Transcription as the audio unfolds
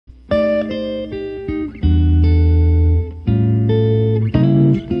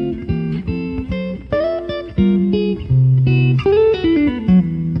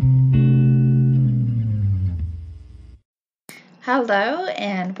Hello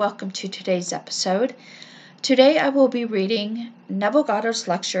and welcome to today's episode. Today I will be reading Neville Goddard's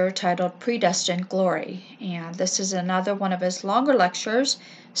lecture titled Predestined Glory, and this is another one of his longer lectures,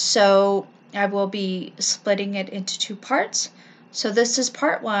 so I will be splitting it into two parts. So this is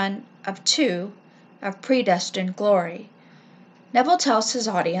part 1 of 2 of Predestined Glory. Neville tells his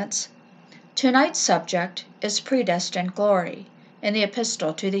audience, tonight's subject is predestined glory. In the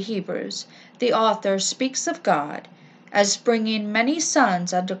epistle to the Hebrews, the author speaks of God as bringing many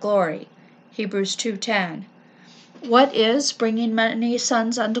sons unto glory. Hebrews 2:10. What is bringing many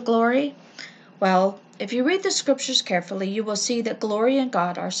sons unto glory? Well, if you read the scriptures carefully, you will see that glory and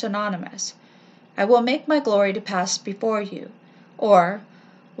God are synonymous. I will make my glory to pass before you. Or,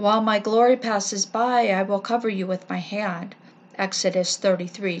 while my glory passes by, I will cover you with my hand. Exodus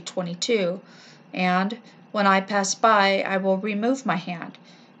 33:22. And, when I pass by, I will remove my hand.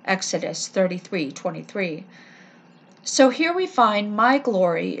 Exodus 33:23. So here we find my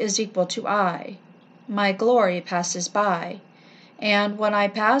glory is equal to I. My glory passes by. And when I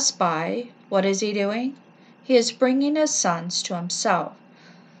pass by, what is he doing? He is bringing his sons to himself.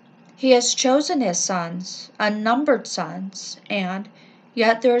 He has chosen his sons, unnumbered sons, and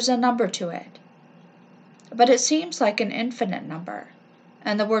yet there is a number to it. But it seems like an infinite number.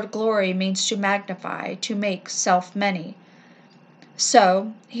 And the word glory means to magnify, to make self many.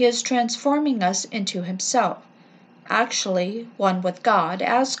 So he is transforming us into himself. Actually one with God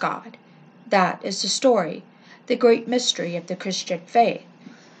as God. That is the story, the great mystery of the Christian faith.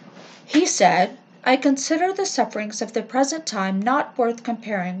 He said, I consider the sufferings of the present time not worth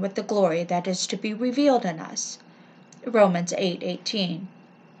comparing with the glory that is to be revealed in us. Romans 8:18.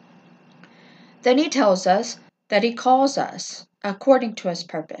 Then he tells us that he calls us, according to his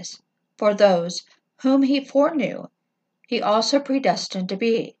purpose, for those whom he foreknew, he also predestined to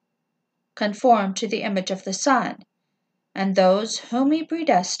be conformed to the image of the Son. And those whom he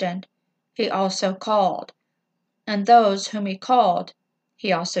predestined, he also called. And those whom he called,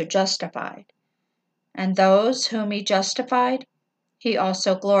 he also justified. And those whom he justified, he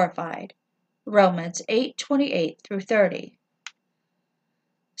also glorified. Romans 8:28 through 30.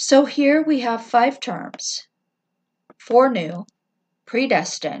 So here we have 5 terms: foreknew,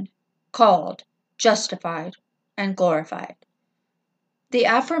 predestined, called, justified, and glorified. The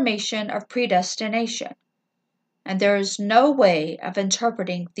affirmation of predestination. And there is no way of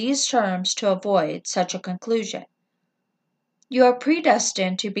interpreting these terms to avoid such a conclusion. You are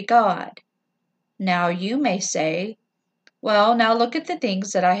predestined to be God. Now you may say, well, now look at the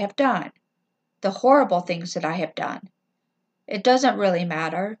things that I have done, the horrible things that I have done. It doesn't really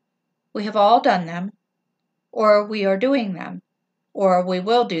matter. We have all done them, or we are doing them, or we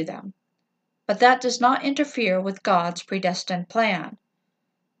will do them. But that does not interfere with God's predestined plan.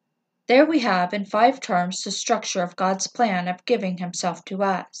 There we have in 5 terms the structure of God's plan of giving himself to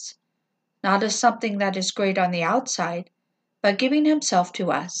us, not as something that is great on the outside, but giving himself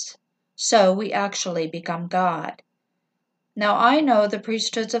to us, so we actually become God. Now I know the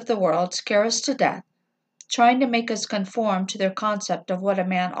priesthoods of the world scare us to death, trying to make us conform to their concept of what a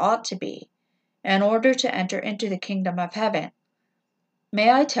man ought to be, in order to enter into the kingdom of heaven. May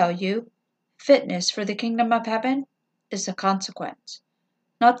I tell you, fitness for the kingdom of heaven is the consequence,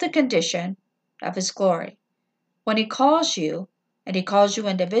 not the condition, of his glory. When he calls you, and he calls you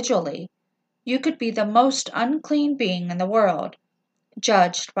individually, you could be the most unclean being in the world,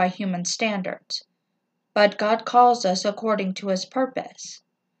 judged by human standards. But God calls us according to his purpose.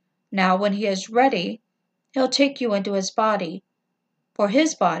 Now when he is ready, he'll take you into his body, for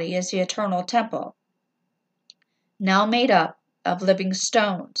his body is the eternal temple, now made up of living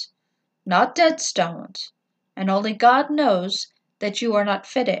stones, not dead stones, and only God knows that you are not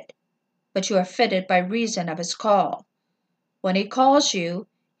fitted, but you are fitted by reason of his call. When he calls you,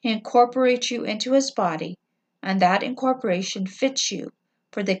 he incorporates you into his body, and that incorporation fits you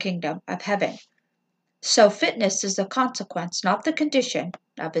for the kingdom of heaven. So fitness is the consequence, not the condition,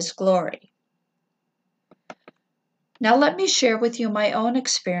 of his glory. Now let me share with you my own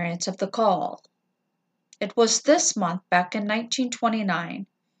experience of the call. It was this month back in 1929.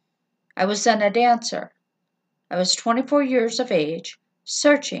 I was then a dancer. I was 24 years of age,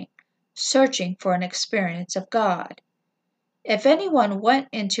 searching for an experience of God. If anyone went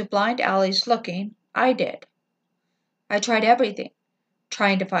into blind alleys looking, I did. I tried everything,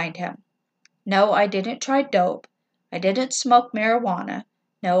 trying to find him. No, I didn't try dope. I didn't smoke marijuana.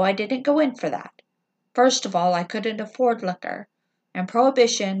 No, I didn't go in for that. First of all, I couldn't afford liquor, and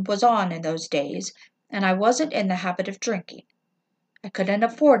prohibition was on in those days, and I wasn't in the habit of drinking. I couldn't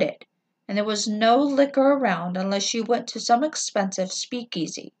afford it, and there was no liquor around unless you went to some expensive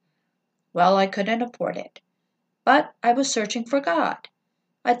speakeasy. Well, I couldn't afford it. but I was searching for God.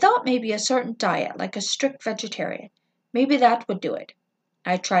 I thought maybe a certain diet, like a strict vegetarian, maybe that would do it.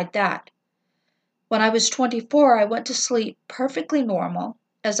 I tried that. When I was 24, I went to sleep perfectly normal,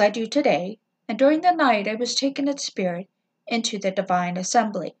 as I do today, and during the night I was taken in spirit into the divine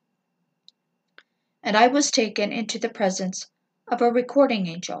assembly. And I was taken into the presence of a recording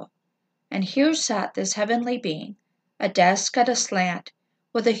angel. And here sat this heavenly being, a desk at a slant,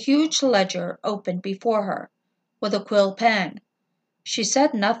 with a huge ledger open before her, with a quill pen. She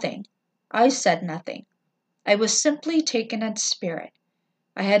said nothing. I said nothing. I was simply taken in spirit.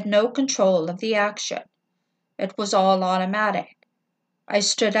 I had no control of the action. It was all automatic. I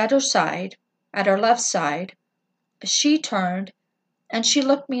stood at her side, at her left side. She turned, and she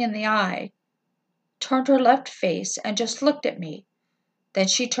looked me in the eye, turned her left face and just looked at me. Then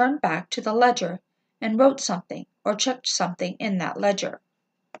she turned back to the ledger and wrote something or checked something in that ledger.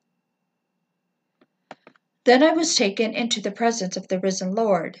 Then I was taken into the presence of the risen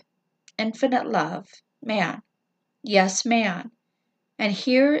Lord, infinite love, man. Yes, man. And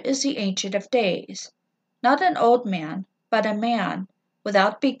here is the Ancient of Days, not an old man, but a man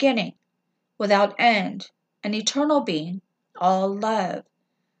without beginning, without end, an eternal being, all love.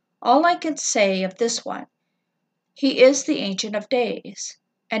 All I can say of this one, he is the Ancient of Days,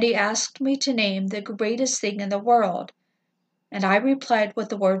 and he asked me to name the greatest thing in the world, and I replied with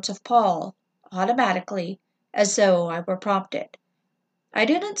the words of Paul, automatically, as though I were prompted. I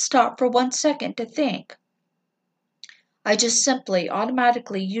didn't stop for 1 second to think. I just simply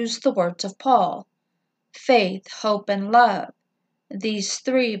automatically used the words of Paul. Faith, hope, and love. These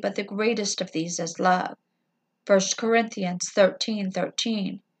three, but the greatest of these is love. 1 Corinthians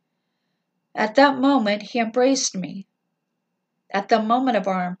 13:13. At that moment, he embraced me. At the moment of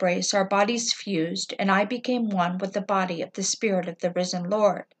our embrace, our bodies fused, and I became one with the body of the Spirit of the risen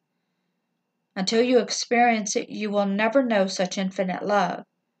Lord. Until you experience it, you will never know such infinite love.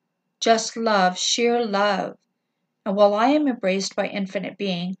 Just love, sheer love. And while I am embraced by infinite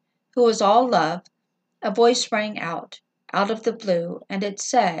being, who is all love, a voice rang out of the blue, and it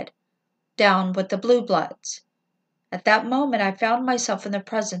said, "Down with the blue bloods." At that moment I found myself in the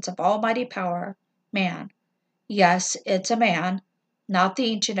presence of Almighty Power, man. Yes, it's a man, not the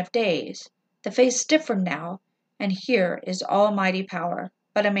Ancient of Days. The face different now, and here is Almighty Power,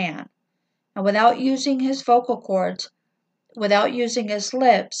 but a man. And without using his vocal cords, without using his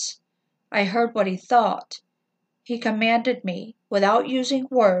lips, I heard what he thought. He commanded me, without using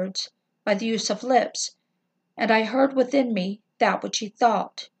words, by the use of lips, and I heard within me that which he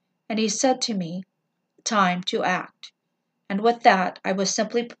thought. And he said to me, "Time to act." And with that I was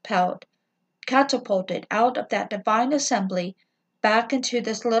simply propelled, catapulted out of that divine assembly back into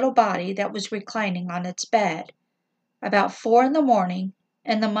this little body that was reclining on its bed, about 4 in the morning,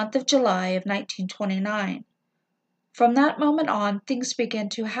 in the month of July of 1929. From that moment on, things began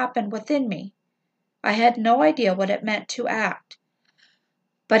to happen within me. I had no idea what it meant to act.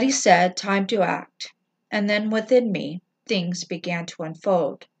 But he said, "Time to act." And then within me, things began to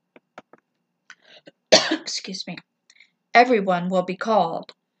unfold. Excuse me. Everyone will be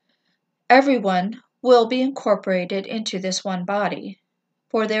called. Everyone will be incorporated into this one body.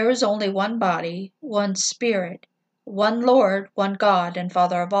 For there is only one body, one Spirit, one Lord, one God and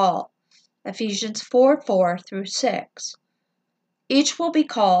Father of all. Ephesians 4:4 through 6. Each will be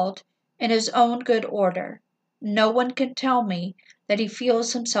called in his own good order. No one can tell me that he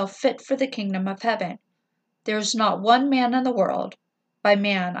feels himself fit for the kingdom of heaven. There is not one man in the world, by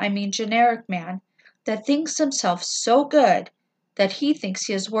man I mean generic man, that thinks himself so good that he thinks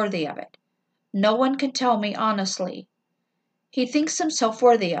he is worthy of it. No one can tell me honestly. He thinks himself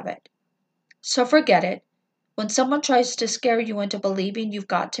worthy of it. So forget it. When someone tries to scare you into believing you've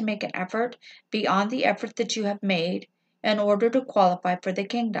got to make an effort beyond the effort that you have made in order to qualify for the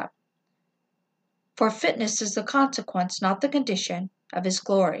kingdom. For fitness is the consequence, not the condition, of his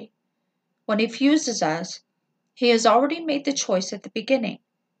glory. When he fuses us, he has already made the choice at the beginning.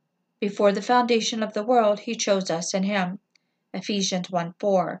 Before the foundation of the world, he chose us in him. Ephesians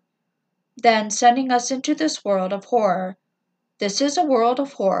 1:4. Then, sending us into this world of horror, this is a world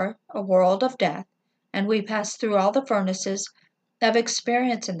of horror, a world of death, and we pass through all the furnaces of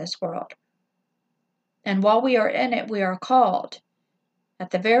experience in this world. And while we are in it, we are called. At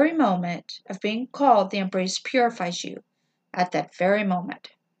the very moment of being called, the embrace purifies you. At that very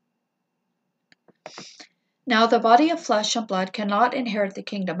moment. Now the body of flesh and blood cannot inherit the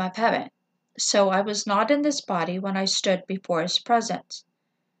kingdom of heaven. So I was not in this body when I stood before his presence.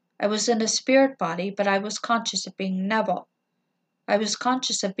 I was in a spirit body, but I was conscious of being Neville. I was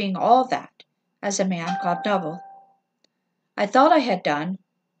conscious of being all that, as a man called Neville. I thought I had done.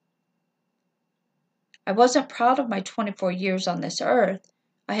 I wasn't proud of my 24 years on this earth.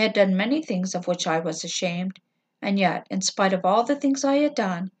 I had done many things of which I was ashamed, and yet, in spite of all the things I had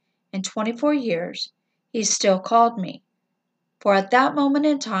done in 24 years, he still called me. For at that moment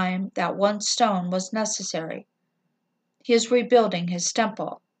in time, that one stone was necessary. He is rebuilding his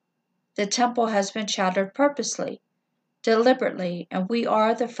temple. The temple has been shattered purposely, deliberately, and we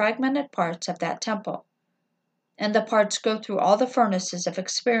are the fragmented parts of that temple. And the parts go through all the furnaces of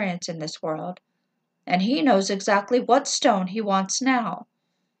experience in this world, and he knows exactly what stone he wants now,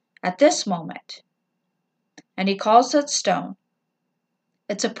 at this moment. And he calls that stone.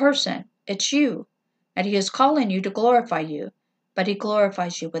 It's a person, it's you, and he is calling you to glorify you, but he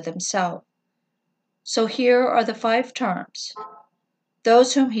glorifies you with himself. So here are the 5 terms.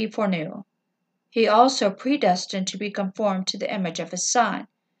 Those whom he foreknew, he also predestined to be conformed to the image of his Son.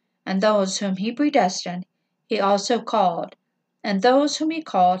 And those whom he predestined, he also called. And those whom he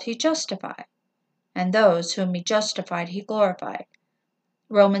called, he justified. And those whom he justified, he glorified.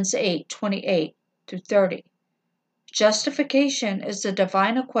 Romans 8:28-30. Justification is the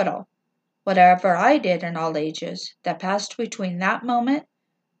divine acquittal. Whatever I did in all ages that passed between that moment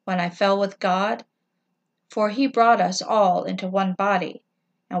when I fell with God, for he brought us all into one body,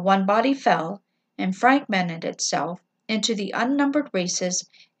 and one body fell and fragmented itself into the unnumbered races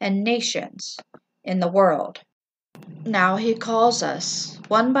and nations in the world. Now he calls us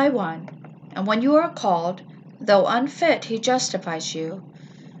one by one, and when you are called, though unfit, he justifies you,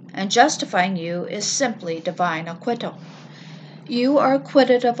 and justifying you is simply divine acquittal. You are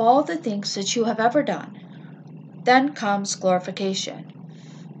acquitted of all the things that you have ever done. Then comes glorification,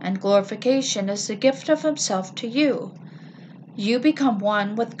 and glorification is the gift of himself to you. You become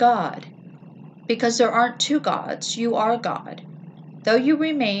one with God. Because there aren't 2 gods, you are God, though you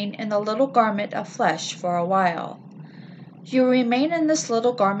remain in the little garment of flesh for a while. You remain in this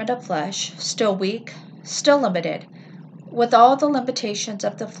little garment of flesh, still weak, still limited, with all the limitations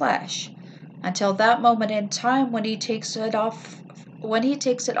of the flesh, until that moment in time when he takes it off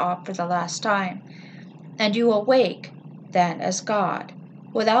for the last time, and you awake then as God,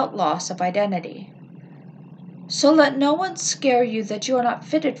 without loss of identity. So let no one scare you that you are not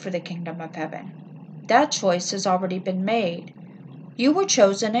fitted for the kingdom of heaven. That choice has already been made. You were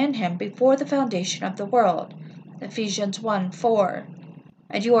chosen in him before the foundation of the world, Ephesians 1:4,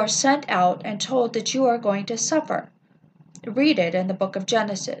 and you are sent out and told that you are going to suffer. Read it in the book of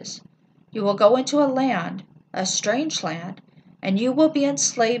Genesis. You will go into a land, a strange land, and you will be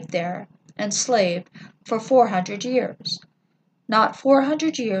enslaved there, enslaved for 400 years. Not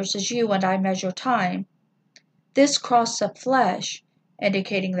 400 years as you and I measure time. This cross of flesh,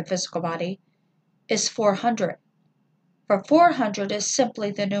 indicating the physical body, is 400. For 400 is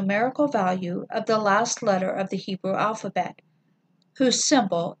simply the numerical value of the last letter of the Hebrew alphabet, whose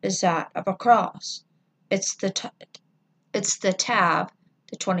symbol is that of a cross. It's the tav,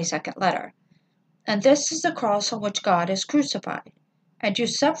 the 22nd letter. And this is the cross on which God is crucified. And you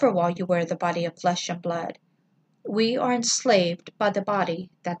suffer while you wear the body of flesh and blood. We are enslaved by the body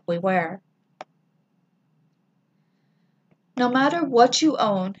that we wear. No matter what you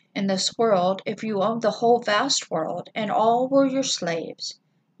own in this world, if you owned the whole vast world and all were your slaves,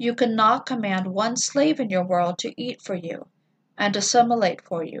 you could not command one slave in your world to eat for you and assimilate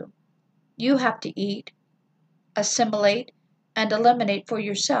for you. You have to eat, assimilate, and eliminate for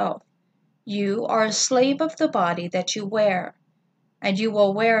yourself. You are a slave of the body that you wear, and you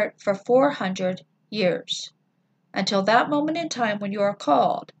will wear it for 400 years, until that moment in time when you are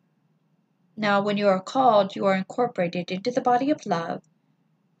called. Now, when you are called, you are incorporated into the body of love.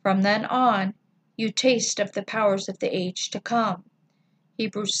 From then on, you taste of the powers of the age to come.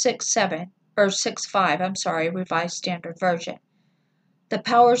 Hebrews 6:5, Revised Standard Version. The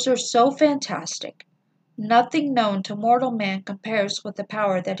powers are so fantastic. Nothing known to mortal man compares with the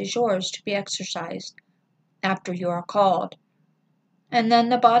power that is yours to be exercised after you are called. And then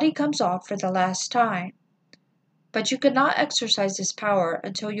the body comes off for the last time. But you cannot exercise this power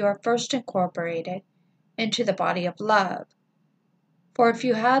until you are first incorporated into the body of love. For if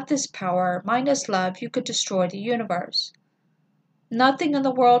you had this power minus love, you could destroy the universe. Nothing in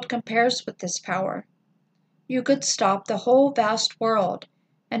the world compares with this power. You could stop the whole vast world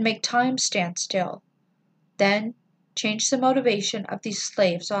and make time stand still. Then change the motivation of these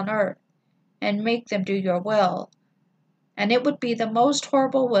slaves on earth and make them do your will. And it would be the most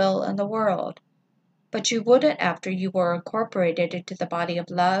horrible will in the world. But you wouldn't after you were incorporated into the body of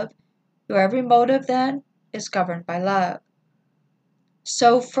love. Your every motive then is governed by love.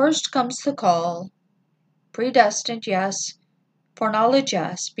 So first comes the call. Predestined, yes. Foreknowledge,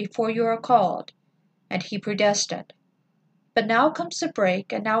 yes, before you are called. And he predestined. But now comes the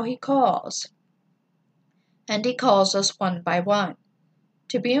break, and now he calls. and he calls us one by one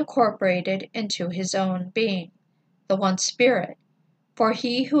to be incorporated into his own being, the one Spirit. For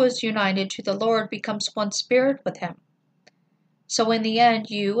he who is united to the Lord becomes one spirit with him. So in the end,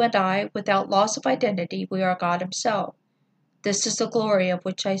 you and I, without loss of identity, we are God himself. This is the glory of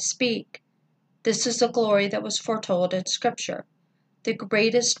which I speak. This is the glory that was foretold in Scripture, the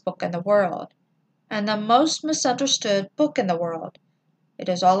greatest book in the world, and the most misunderstood book in the world. It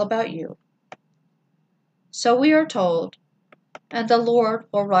is all about you. So we are told, and the Lord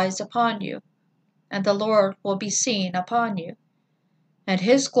will rise upon you, and the Lord will be seen upon you, and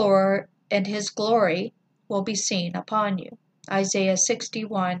his glory will be seen upon you. Isaiah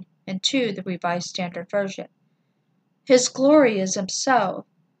 61:2, the Revised Standard Version. His glory is himself,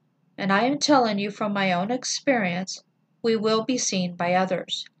 and I am telling you from my own experience, we will be seen by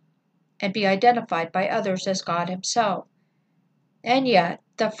others, and be identified by others as God himself. And yet,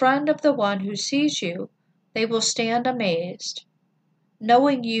 the friend of the one who sees you, they will stand amazed,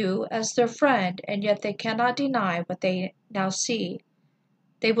 knowing you as their friend, and yet they cannot deny what they now see.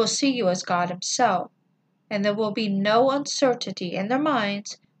 They will see you as God himself, and there will be no uncertainty in their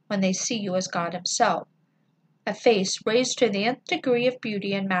minds when they see you as God himself, a face raised to the nth degree of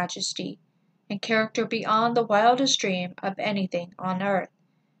beauty and majesty, and character beyond the wildest dream of anything on earth.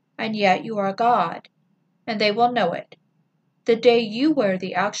 And yet you are God, and they will know it. The day you wear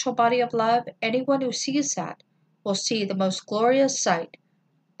the actual body of love, anyone who sees that will see the most glorious sight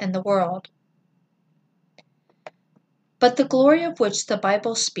in the world. But the glory of which the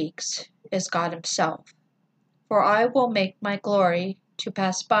Bible speaks is God himself. For I will make my glory to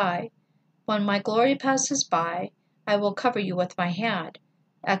pass by. When my glory passes by, I will cover you with my hand.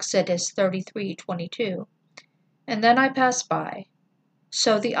 Exodus 33:22. And then I pass by.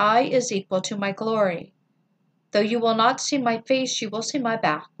 So the eye is equal to my glory. Though you will not see my face, you will see my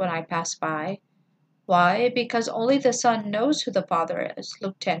back when I pass by. Why? Because only the Son knows who the Father is.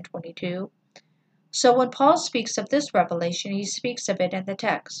 Luke 10:22. So when Paul speaks of this revelation, he speaks of it in the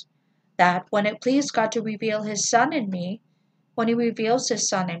text, that when it pleased God to reveal his Son in me, when he reveals his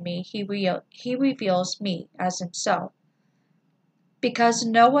Son in me, he reveals me as himself. Because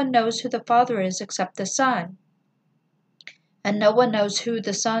no one knows who the Father is except the Son, and no one knows who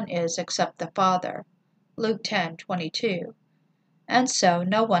the Son is except the Father. Luke 10:22. And so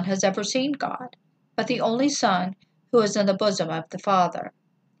no one has ever seen God, but the only Son who is in the bosom of the Father.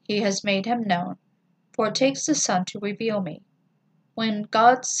 He has made him known, for it takes the Son to reveal me. When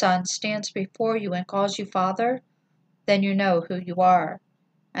God's Son stands before you and calls you Father, then you know who you are,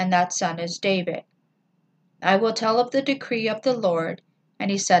 and that Son is David. I will tell of the decree of the Lord,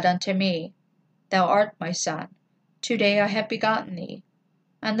 and he said unto me, Thou art my Son, today I have begotten thee.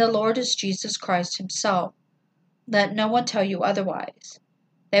 And the Lord is Jesus Christ himself. Let no one tell you otherwise.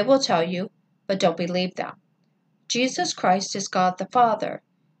 They will tell you, but don't believe them. Jesus Christ is God the Father,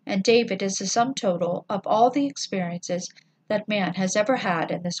 and David is the sum total of all the experiences that man has ever had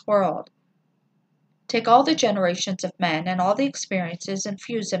in this world. Take all the generations of men and all the experiences and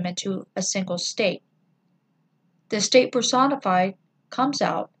fuse them into a single state. The state personified comes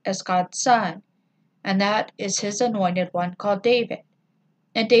out as God's Son, and that is his anointed one called David.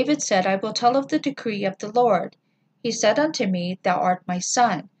 And David said, I will tell of the decree of the Lord. He said unto me, Thou art my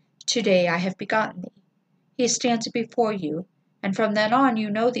Son, today I have begotten thee. He stands before you, and from then on you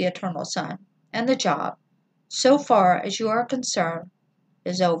know the eternal Son, and the job, so far as you are concerned,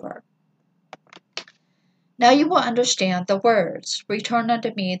 is over. Now you will understand the words, Return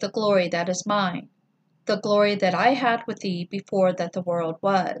unto me the glory that is mine, the glory that I had with thee before that the world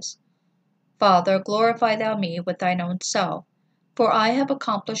was. Father, glorify thou me with thine own self, for I have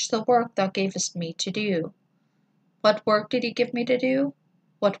accomplished the work thou gavest me to do. What work did he give me to do?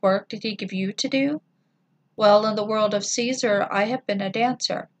 What work did he give you to do? Well, in the world of Caesar, I have been a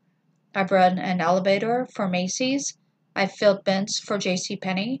dancer. I've run an elevator for Macy's. I've filled bins for J.C.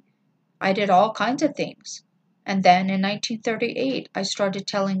 Penney. I did all kinds of things. And then in 1938, I started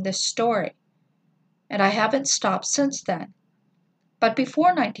telling this story. And I haven't stopped since then. But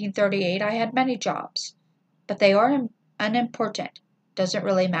before 1938, I had many jobs. But they are unimportant. Doesn't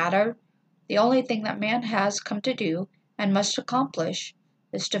really matter. The only thing that man has come to do and must accomplish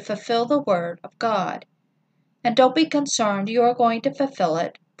is to fulfill the word of God. And don't be concerned you are going to fulfill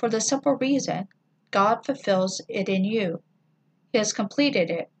it, for the simple reason God fulfills it in you. He has completed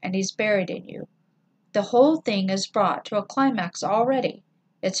it, and he's buried in you. The whole thing is brought to a climax already.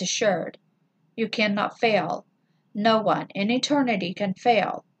 It's assured. You cannot fail. No one in eternity can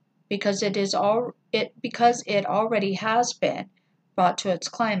fail, because it already has been brought to its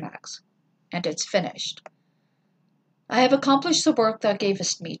climax, and it's finished. I have accomplished the work thou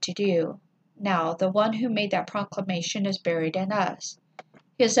gavest me to do. Now, the one who made that proclamation is buried in us.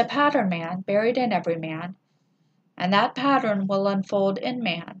 He is a pattern man, buried in every man, and that pattern will unfold in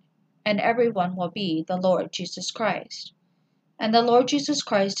man, and everyone will be the Lord Jesus Christ. And the Lord Jesus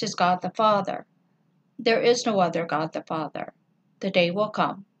Christ is God the Father. There is no other God the Father. The day will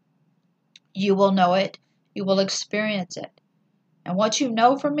come. You will know it. You will experience it. And what you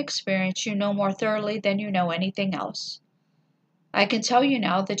know from experience, you know more thoroughly than you know anything else. I can tell you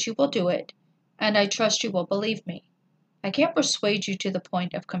now that you will do it, and I trust you will believe me. I can't persuade you to the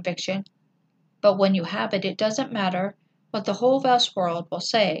point of conviction, but when you have it, it doesn't matter what the whole vast world will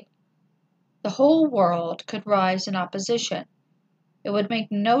say. The whole world could rise in opposition. It would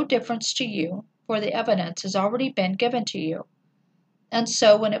make no difference to you, for the evidence has already been given to you. And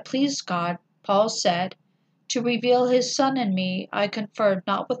so, when it pleased God, Paul said, "To reveal his Son in me, I conferred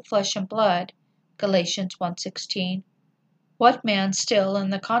not with flesh and blood." Galatians 1:16. What man still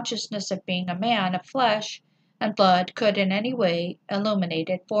in the consciousness of being a man of flesh and blood could in any way illuminate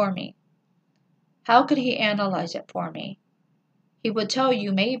it for me? How could he analyze it for me? He would tell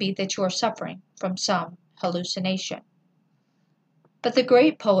you maybe that you are suffering from some hallucination. But the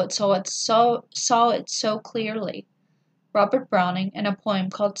great poet saw it so clearly. Robert Browning, in a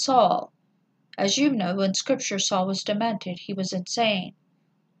poem called Saul. As you know, in Scripture Saul was demented, he was insane.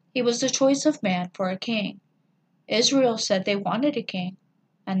 He was the choice of man for a king. Israel said they wanted a king,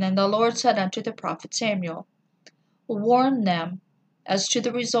 and then the Lord said unto the prophet Samuel, "Warn them as to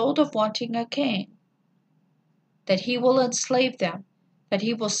the result of wanting a king, that he will enslave them, that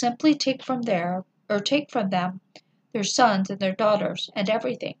he will simply take from them their sons and their daughters and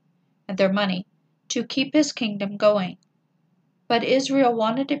everything, and their money, to keep his kingdom going." But Israel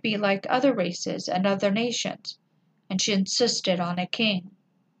wanted to be like other races and other nations, and she insisted on a king.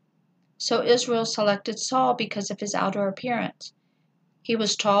 So Israel selected Saul because of his outer appearance. He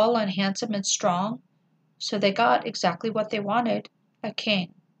was tall and handsome and strong, so they got exactly what they wanted, a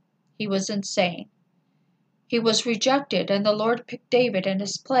king. He was insane. He was rejected, and the Lord picked David in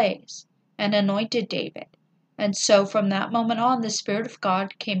his place and anointed David. And so from that moment on, the Spirit of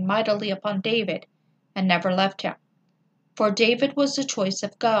God came mightily upon David and never left him. For David was the choice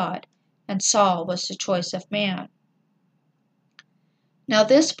of God, and Saul was the choice of man. Now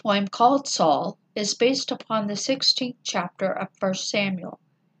this poem called Saul is based upon the 16th chapter of 1 Samuel,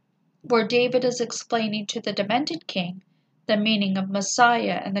 where David is explaining to the demented king the meaning of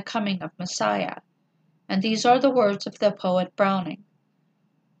Messiah and the coming of Messiah. And these are the words of the poet Browning.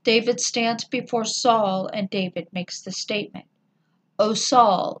 David stands before Saul, and David makes the statement, "O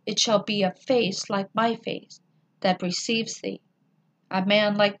Saul, it shall be a face like my face that receives thee, a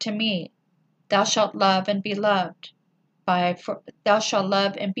man like to me. Thou shalt love and be loved by,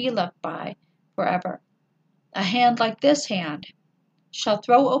 forever. A hand like this hand shall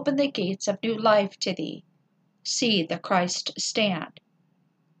throw open the gates of new life to thee. See the Christ stand."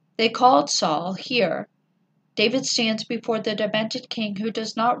 They called Saul here. David stands before the demented king who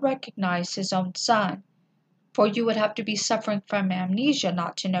does not recognize his own son, for you would have to be suffering from amnesia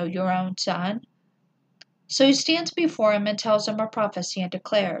not to know your own son. So he stands before him and tells him a prophecy and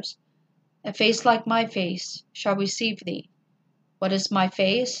declares, "A face like my face shall receive thee." What is my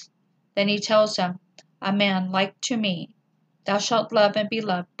face? Then he tells him, "A man like to me. Thou shalt love and be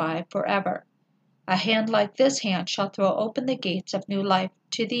loved by forever. A hand like this hand shall throw open the gates of new life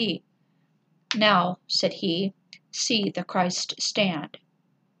to thee. Now," said he, "see the Christ stand."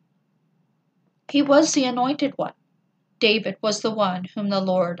 He was the anointed one. David was the one whom the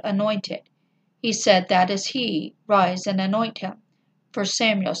Lord anointed. He said, "That is he, rise and anoint him." 1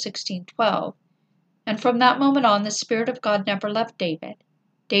 Samuel 16:12. And from that moment on, the Spirit of God never left David.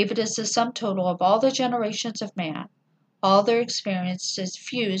 David is the sum total of all the generations of man, all their experiences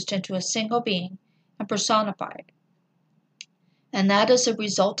fused into a single being and personified. And that is the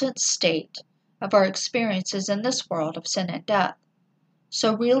resultant state of our experiences in this world of sin and death.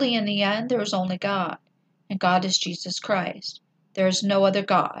 So really, in the end, there is only God, and God is Jesus Christ. There is no other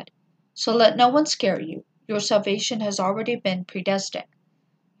God. So let no one scare you. Your salvation has already been predestined.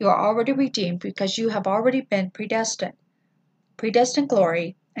 You are already redeemed because you have already been predestined. Predestined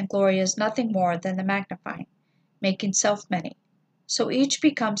glory, and glory is nothing more than the magnifying, making self many. So each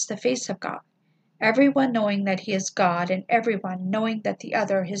becomes the face of God, everyone knowing that he is God, and everyone knowing that the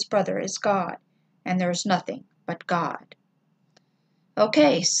other, his brother, is God, and there is nothing but God.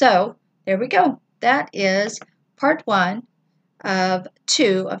 Okay, so there we go. That is part 1 of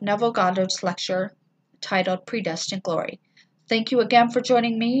 2 of Neville Goddard's lecture titled Predestined Glory. Thank you again for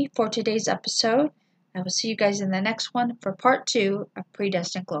joining me for today's episode. I will see you guys in the next one for part 2 of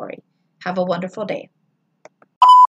Predestined Glory. Have a wonderful day.